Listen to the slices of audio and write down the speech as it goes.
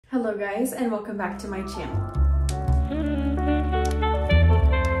Hello guys, and welcome back to my channel.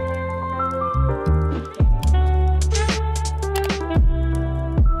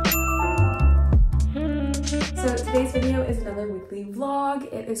 So today's video is another weekly vlog.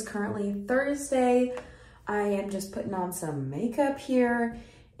 It is currently Thursday. I am just putting on some makeup here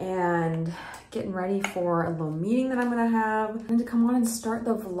and getting ready for a little meeting that I'm gonna have. And to come on and start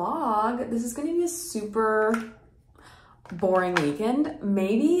the vlog, this is gonna be a super boring weekend,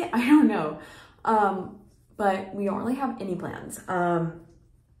 maybe, I don't know. But we don't really have any plans.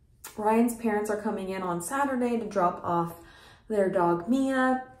 Ryan's parents are coming in on Saturday to drop off their dog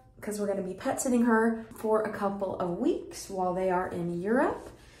Mia because we're gonna be pet sitting her for a couple of weeks while they are in Europe.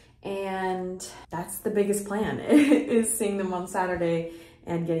 And that's the biggest plan, is seeing them on Saturday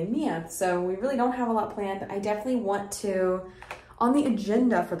and getting Mia. So we really don't have a lot planned. I definitely want to, on the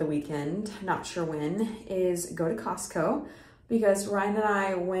agenda for the weekend, not sure when, is go to Costco because Ryan and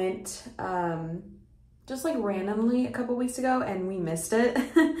I went just like randomly a couple weeks ago and we missed it.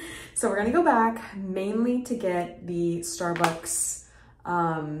 So we're gonna go back mainly to get the Starbucks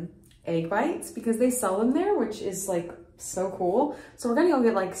egg bites because they sell them there, which is like so cool. So we're gonna go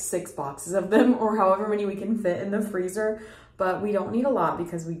get like 6 boxes of them or however many we can fit in the freezer. But we don't need a lot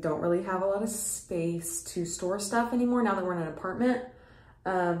because we don't really have a lot of space to store stuff anymore now that we're in an apartment.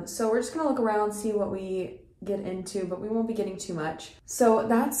 So we're just gonna look around, see what we get into, but we won't be getting too much. So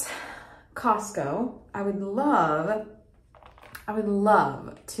that's Costco. I would love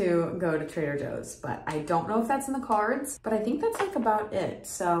to go to Trader Joe's, but I don't know if that's in the cards, but I think that's like about it.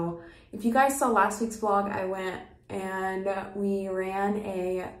 So if you guys saw last week's vlog, I went and we ran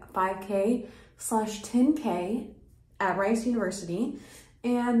a 5K/10K at Rice University,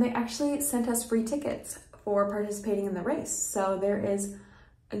 and they actually sent us free tickets for participating in the race. So there is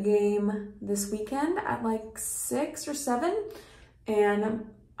a game this weekend at like 6 or 7, and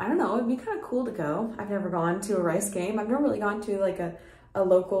I don't know, it'd be kind of cool to go. I've never gone to a Rice game. I've never really gone to like a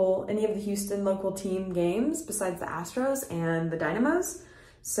local, any of the Houston local team games besides the Astros and the Dynamos.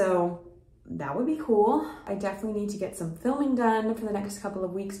 So that would be cool. I definitely need to get some filming done for the next couple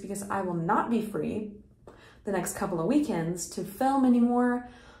of weeks because I will not be free the next couple of weekends to film anymore.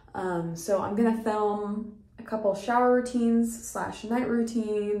 So I'm gonna film a couple shower routines / night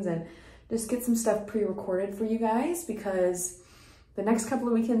routines and just get some stuff pre-recorded for you guys because the next couple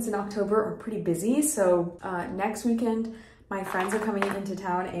of weekends in October are pretty busy. So next weekend, my friends are coming into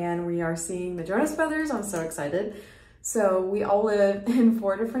town and we are seeing the Jonas Brothers. I'm so excited. So we all live in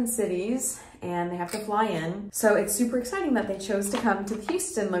 4 different cities and they have to fly in. So it's super exciting that they chose to come to the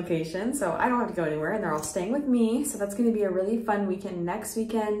Houston location. So I don't have to go anywhere and they're all staying with me. So that's gonna be a really fun weekend next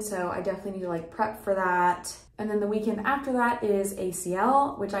weekend. So I definitely need to like prep for that. And then the weekend after that is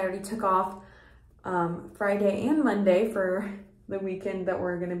ACL, which I already took off Friday and Monday for the weekend that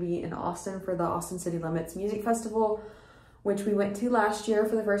we're gonna be in Austin for the Austin City Limits Music Festival, which we went to last year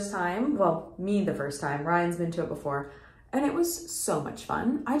for the first time. Well, me the first time, Ryan's been to it before. And it was so much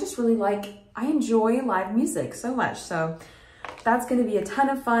fun. I just really I enjoy live music so much. So that's gonna be a ton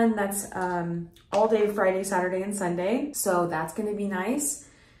of fun. That's all day Friday, Saturday, and Sunday. So that's gonna be nice.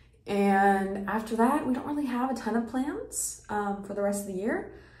 And after that, we don't really have a ton of plans for the rest of the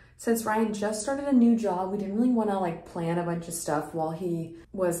year. Since Ryan just started a new job, we didn't really wanna like plan a bunch of stuff while he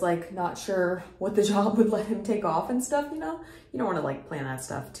was like not sure what the job would let him take off and stuff, you know? You don't wanna like plan that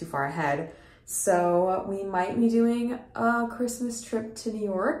stuff too far ahead. So we might be doing a Christmas trip to New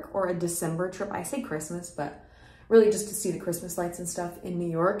York or a December trip. I say Christmas, but really just to see the Christmas lights and stuff in New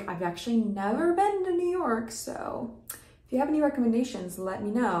York. I've actually never been to New York, so if you have any recommendations, let me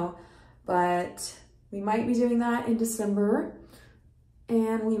know. But we might be doing that in December.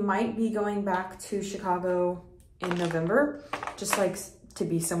 And we might be going back to Chicago in November, just like to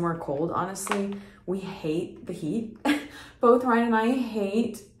be somewhere cold. Honestly, we hate the heat. Both Ryan and I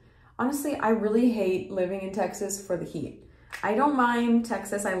hate, honestly, I really hate living in Texas for the heat. I don't mind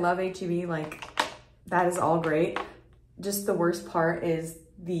Texas. I love HEB. Like, that is all great. Just the worst part is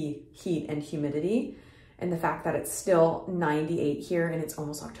the heat and humidity and the fact that it's still 98 here and it's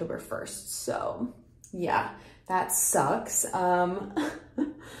almost October 1st. So yeah, that sucks.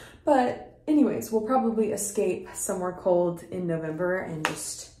 But anyways, we'll probably escape somewhere cold in November and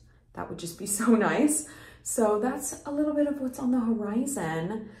just, that would just be so nice. So that's a little bit of what's on the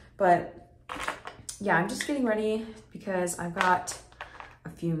horizon. But yeah, I'm just getting ready because I've got a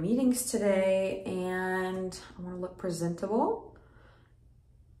few meetings today and I want to look presentable.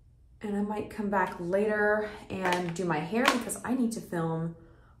 And I might come back later and do my hair because I need to film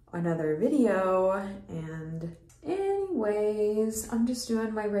another video. And anyways, I'm just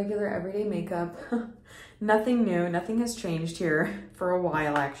doing my regular everyday makeup. nothing new, nothing has changed here for a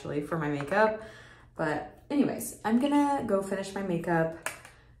while actually for my makeup. But anyways, I'm gonna go finish my makeup,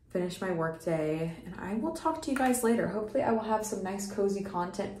 finish my work day, and I will talk to you guys later. Hopefully I will have some nice cozy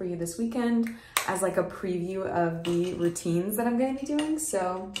content for you this weekend as like a preview of the routines that I'm gonna be doing.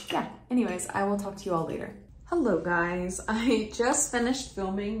 So yeah, anyways, I will talk to you all later. Hello guys, I just finished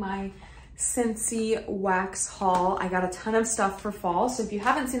filming my Scentsy wax haul. I got a ton of stuff for fall, so if you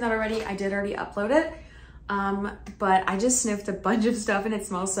haven't seen that already, I did already upload it. But I just sniffed a bunch of stuff and it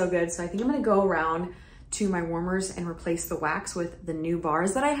smells so good. So I think I'm gonna go around to my warmers and replace the wax with the new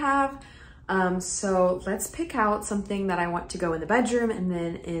bars that I have. So let's pick out something that I want to go in the bedroom and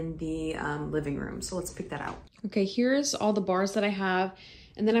then in the living room. So let's pick that out. Okay, here's all the bars that I have.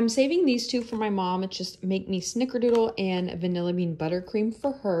 And then I'm saving these two for my mom. It's just Make Me Snickerdoodle and Vanilla Bean Buttercream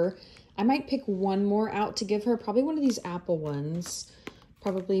for her. I might pick one more out to give her, probably one of these apple ones,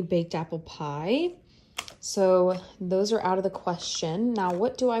 probably baked apple pie. So those are out of the question. Now,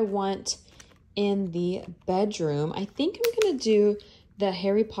 what do I want in the bedroom? I think I'm gonna do the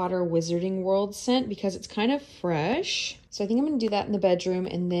Harry Potter Wizarding World scent because it's kind of fresh. So I think I'm gonna do that in the bedroom.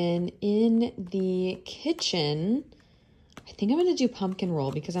 And then in the kitchen, I think I'm gonna do pumpkin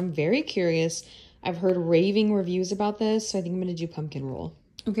roll because I'm very curious. I've heard raving reviews about this, so I think I'm gonna do pumpkin roll.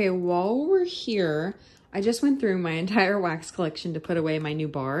 Okay, while we're here, I just went through my entire wax collection to put away my new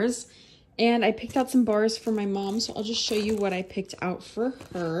bars. And I picked out some bars for my mom, so I'll just show you what I picked out for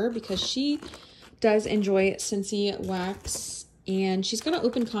her because she does enjoy Scentsy wax and she's got an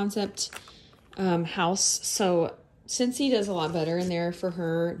open concept house. So Scentsy does a lot better in there for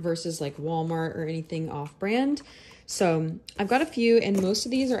her versus like Walmart or anything off-brand. So I've got a few and most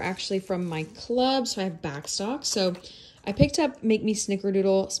of these are actually from my club, so I have backstock. So I picked up Make Me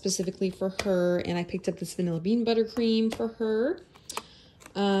Snickerdoodle specifically for her, and I picked up this Vanilla Bean Buttercream for her.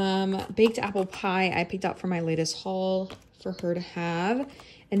 Baked apple pie I picked out for my latest haul for her to have.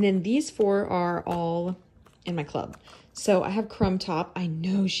 And then these four are all in my club. So I have Crumb Top. I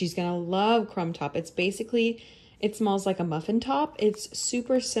know she's gonna love Crumb Top. It's basically, it smells like a muffin top. It's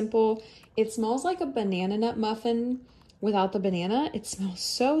super simple. It smells like a banana nut muffin without the banana. It smells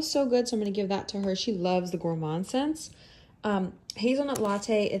so, so good. So I'm gonna give that to her. She loves the gourmand scents. Hazelnut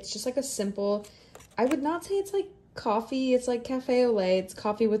latte. It's just like a simple, I would not say it's like coffee. It's like cafe au lait. It's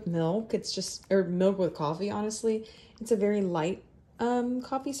coffee with milk. It's just, or milk with coffee, honestly. It's a very light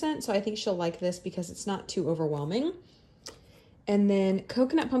coffee scent. So I think she'll like this because it's not too overwhelming. And then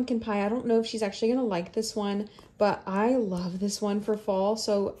coconut pumpkin pie. I don't know if she's actually going to like this one, but I love this one for fall.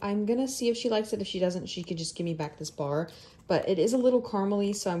 So I'm going to see if she likes it. If she doesn't, she could just give me back this bar. But it is a little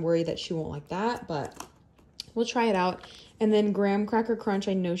caramely, so I'm worried that she won't like that, but we'll try it out. And then graham cracker crunch.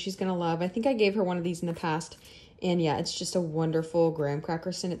 I know she's going to love. I think I gave her one of these in the past. And yeah, it's just a wonderful graham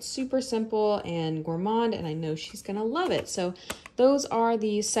cracker scent. It's super simple and gourmand, and I know she's gonna love it. So those are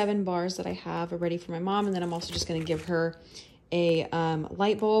the 7 bars that I have ready for my mom. And then I'm also just gonna give her a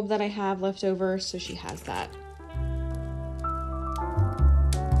light bulb that I have left over, so she has that.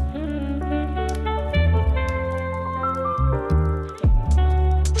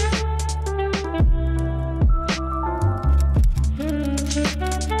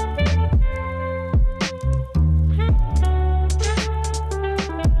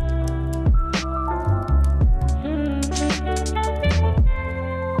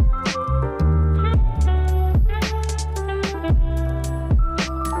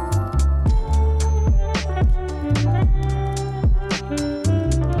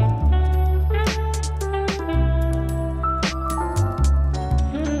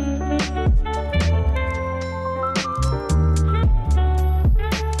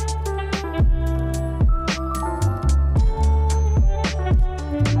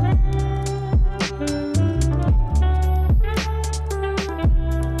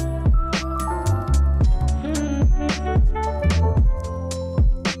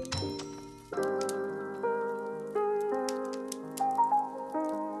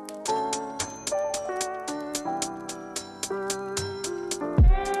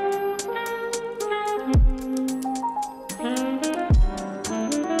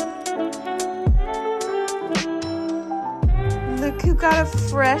 Who got a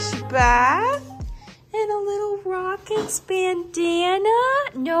fresh bath and a little Rockets bandana?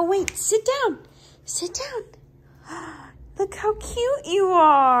 No, wait, sit down. Sit down. Look how cute you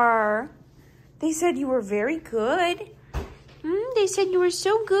are. They said you were very good. They said you were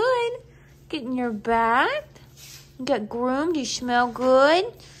so good. Getting your bath. You got groomed. You smell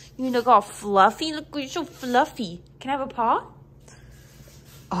good. You look all fluffy. Look, you're so fluffy. Can I have a paw?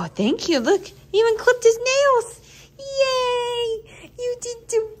 Oh, thank you. Look, he even clipped his nails. Yay! You did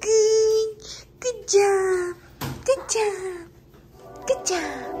so good. Good job. Good job. Good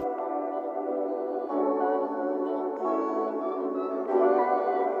job.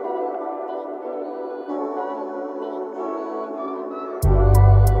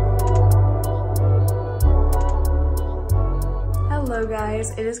 Hello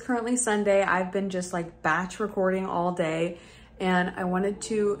guys, it is currently Sunday. I've been just like batch recording all day and I wanted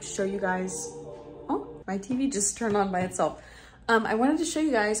to show you guys, oh, my TV just turned on by itself. I wanted to show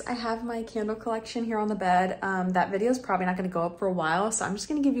you guys, I have my candle collection here on the bed. That video is probably not gonna go up for a while, so I'm just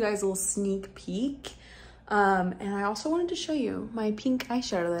gonna give you guys a little sneak peek. And I also wanted to show you my pink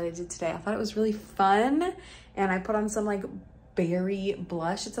eyeshadow that I did today. I thought it was really fun and I put on some like berry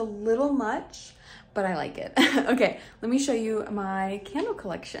blush. It's a little much, but I like it. Okay, let me show you my candle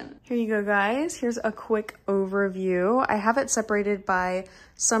collection. Here you go, guys. Here's a quick overview. I have it separated by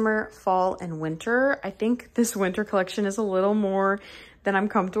summer, fall, and winter. I think this winter collection is a little more than I'm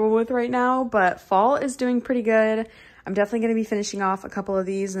comfortable with right now, but fall is doing pretty good. I'm definitely gonna be finishing off a couple of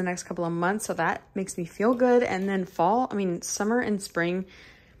these in the next couple of months, so that makes me feel good. And then summer and spring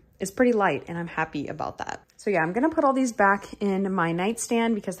is pretty light and I'm happy about that. So yeah, I'm gonna put all these back in my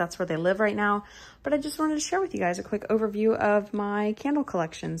nightstand because that's where they live right now. But I just wanted to share with you guys a quick overview of my candle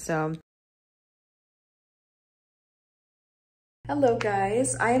collection. So, hello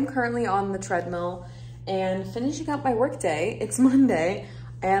guys, I am currently on the treadmill and finishing up my workday. It's Monday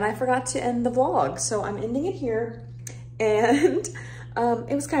and I forgot to end the vlog. So I'm ending it here and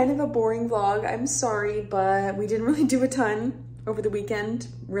it was kind of a boring vlog. I'm sorry, but we didn't really do a ton over the weekend.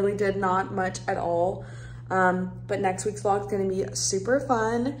 Really did not much at all. But next week's vlog is gonna be super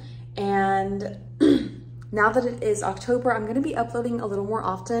fun. And now that it is October, I'm gonna be uploading a little more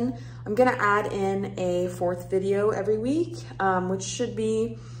often. I'm gonna add in a 4th video every week, which should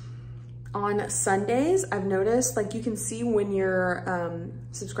be on Sundays. I've noticed, like, you can see when your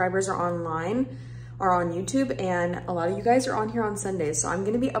subscribers are online or on YouTube, and a lot of you guys are on here on Sundays. So I'm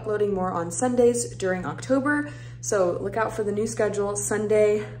gonna be uploading more on Sundays during October. So look out for the new schedule: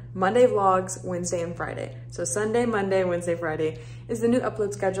 Sunday, Monday vlogs, Wednesday and Friday. So Sunday, Monday, Wednesday, Friday is the new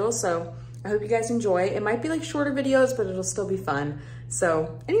upload schedule. So I hope you guys enjoy. It might be like shorter videos, but it'll still be fun.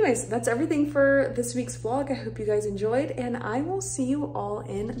 So anyways, that's everything for this week's vlog. I hope you guys enjoyed and I will see you all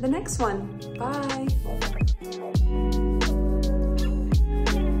in the next one. Bye.